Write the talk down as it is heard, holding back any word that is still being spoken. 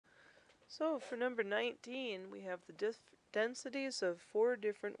So for number 19, we have the densities of 4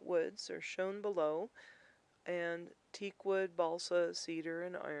 different woods are shown below, and teak wood, balsa, cedar,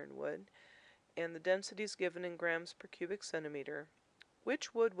 and ironwood, and the densities given in grams per cubic centimeter.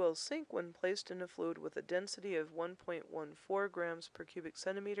 Which wood will sink when placed in a fluid with a density of 1.14 grams per cubic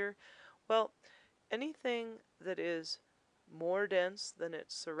centimeter? Well, anything that is more dense than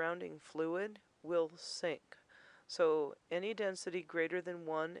its surrounding fluid will sink. So any density greater than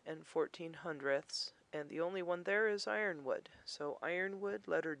 1 and 14/100ths, and the only one there is ironwood. So ironwood,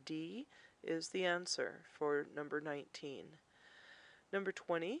 letter D, is the answer for number 19. Number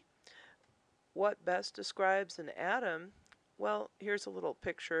 20, what best describes an atom? Well, here's a little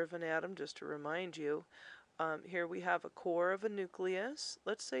picture of an atom just to remind you. Here we have a core of a nucleus.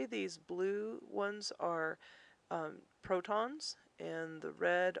 Let's say these blue ones are protons and the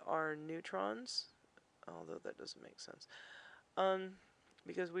red are neutrons, although that doesn't make sense,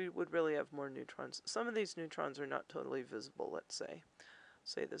 because we would really have more neutrons. Some of these neutrons are not totally visible, let's say.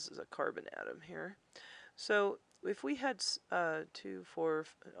 Say this is a carbon atom here. So if we had 5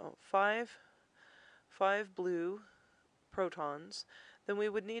 blue protons, then we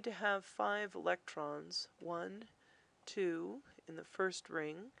would need to have 5 electrons, 1, 2 in the first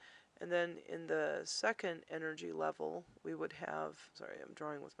ring, and then in the second energy level we would have, sorry, I'm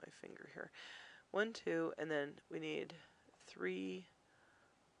drawing with my finger here, 1, 2, and then we need 3,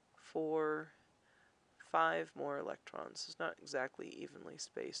 4, 5 more electrons. It's not exactly evenly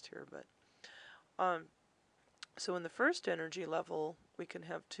spaced here, but so in the first energy level we can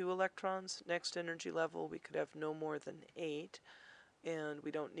have 2 electrons. Next energy level we could have no more than 8, and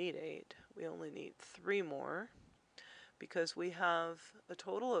we don't need 8. We only need 3 more, because we have a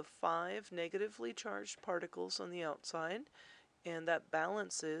total of 5 negatively charged particles on the outside, and that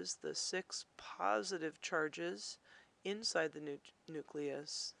balances the 6 positive charges inside the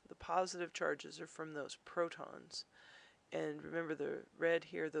nucleus. The positive charges are from those protons. And remember the red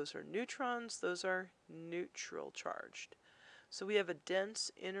here, those are neutrons, those are neutral charged. So we have a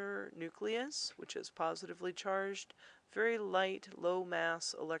dense inner nucleus, which is positively charged, very light, low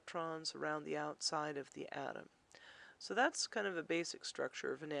mass electrons around the outside of the atom. So that's kind of a basic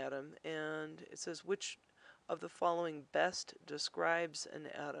structure of an atom, and it says which of the following best describes an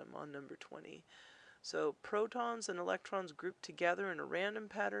atom on number 20. So protons and electrons grouped together in a random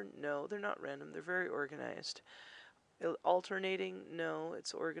pattern? No, they're not random, they're very organized. Alternating? No,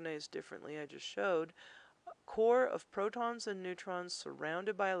 it's organized differently, I just showed. Core of protons and neutrons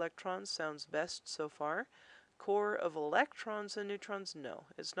surrounded by electrons sounds best so far. Core of electrons and neutrons? No,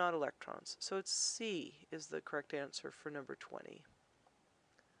 it's not electrons. So it's C is the correct answer for number 20.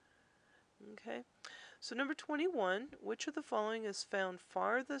 Okay, so number 21, which of the following is found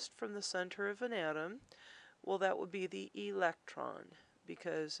farthest from the center of an atom? Well, that would be the electron,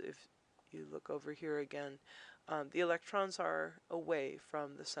 because if you look over here again, the electrons are away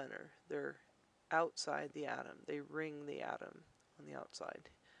from the center. They're outside the atom. They ring the atom on the outside,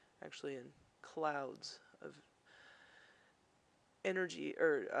 actually in clouds of energy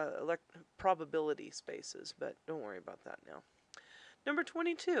or probability spaces, but don't worry about that now. Number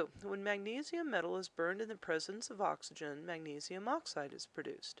 22, when magnesium metal is burned in the presence of oxygen, magnesium oxide is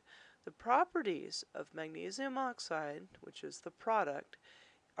produced. The properties of magnesium oxide, which is the product,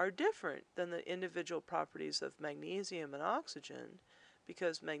 are different than the individual properties of magnesium and oxygen,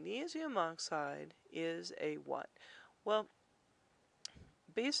 because magnesium oxide is a what? Well,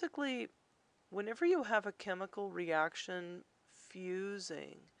 basically, whenever you have a chemical reaction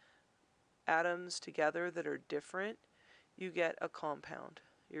fusing atoms together that are different, you get a compound.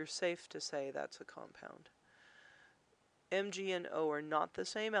 You're safe to say that's a compound. Mg and O are not the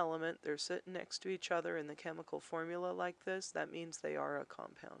same element. They're sitting next to each other in the chemical formula like this. That means they are a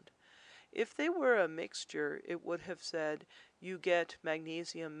compound. If they were a mixture, it would have said you get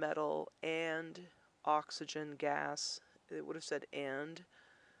magnesium metal and oxygen gas. It would have said and,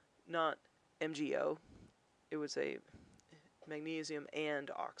 not MgO. It would say magnesium and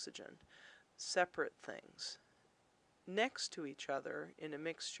oxygen. Separate things. Next to each other in a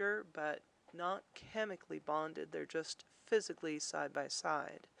mixture, but not chemically bonded. They're just physically side by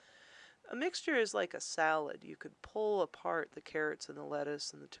side. A mixture is like a salad. You could pull apart the carrots and the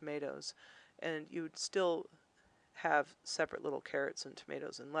lettuce and the tomatoes, and you would still have separate little carrots and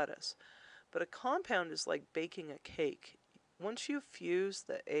tomatoes and lettuce. But a compound is like baking a cake. Once you fuse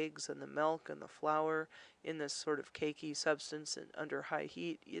the eggs and the milk and the flour in this sort of cakey substance and under high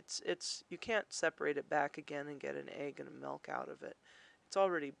heat, you can't separate it back again and get an egg and a milk out of it. It's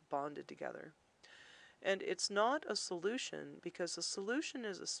already bonded together. And it's not a solution, because a solution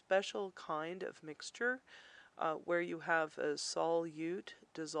is a special kind of mixture. where you have a solute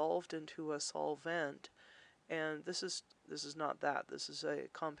dissolved into a solvent, and this is not that. This is a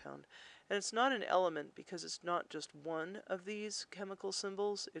compound, and it's not an element because it's not just one of these chemical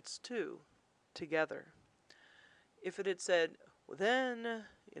symbols; it's two together. If it had said, well, then,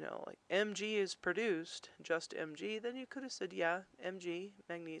 like Mg is produced, just Mg, then you could have said, yeah, Mg,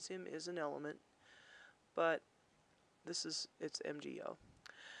 magnesium, is an element, but it's MgO.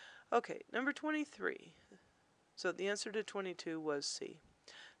 Okay, number 23. So the answer to 22 was C.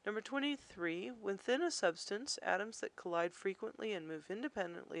 Number 23, within a substance, atoms that collide frequently and move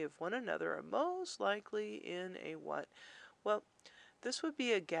independently of one another are most likely in a what? Well, this would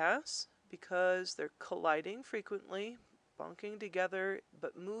be a gas because they're colliding frequently, bonking together,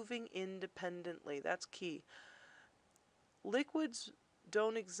 but moving independently. That's key. Liquids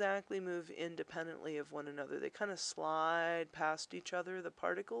don't exactly move independently of one another. They kind of slide past each other. The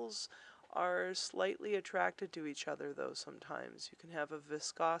particles are slightly attracted to each other, though, sometimes. You can have a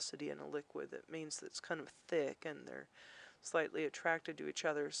viscosity in a liquid that means that it's kind of thick and they're slightly attracted to each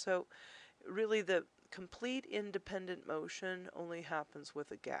other. So really the complete independent motion only happens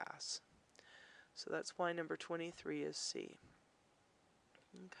with a gas. So that's why number 23 is C.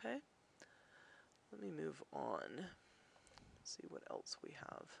 Okay, let me move on. See what else we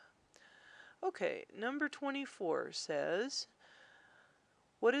have. Okay, number 24 says,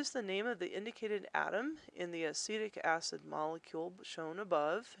 what is the name of the indicated atom in the acetic acid molecule shown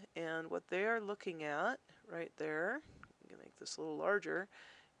above? And what they are looking at right there, I'm going to make this a little larger,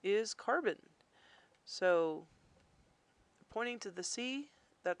 is carbon. So pointing to the C,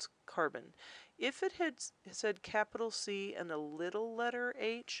 that's carbon. If it had said capital C and a little letter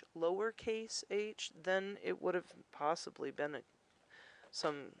h, lowercase h, then it would have possibly been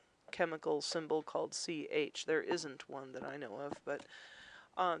some chemical symbol called CH. There isn't one that I know of, but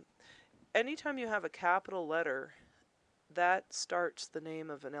anytime you have a capital letter, that starts the name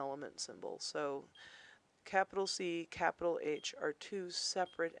of an element symbol. So capital C, capital H are two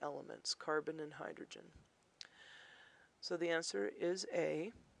separate elements, carbon and hydrogen. So the answer is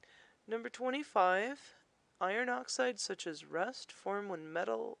A. Number 25, iron oxides such as rust form when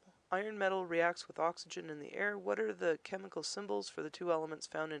iron metal reacts with oxygen in the air. What are the chemical symbols for the two elements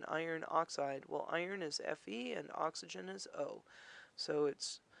found in iron oxide? Well, iron is Fe and oxygen is O. So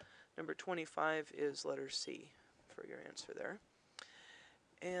it's number 25 is letter C for your answer there.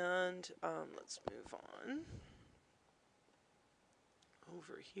 And let's move on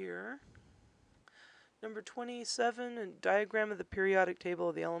over here. Number 27, a diagram of the periodic table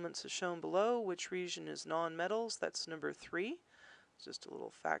of the elements is shown below. Which region is non-metals? That's number 3. It's just a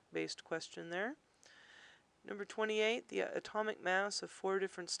little fact-based question there. Number 28, the atomic mass of 4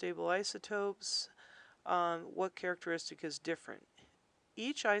 different stable isotopes. What characteristic is different?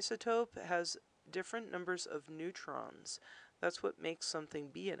 Each isotope has different numbers of neutrons. That's what makes something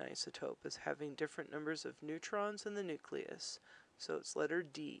be an isotope, is having different numbers of neutrons in the nucleus. So it's letter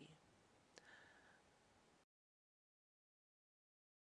D.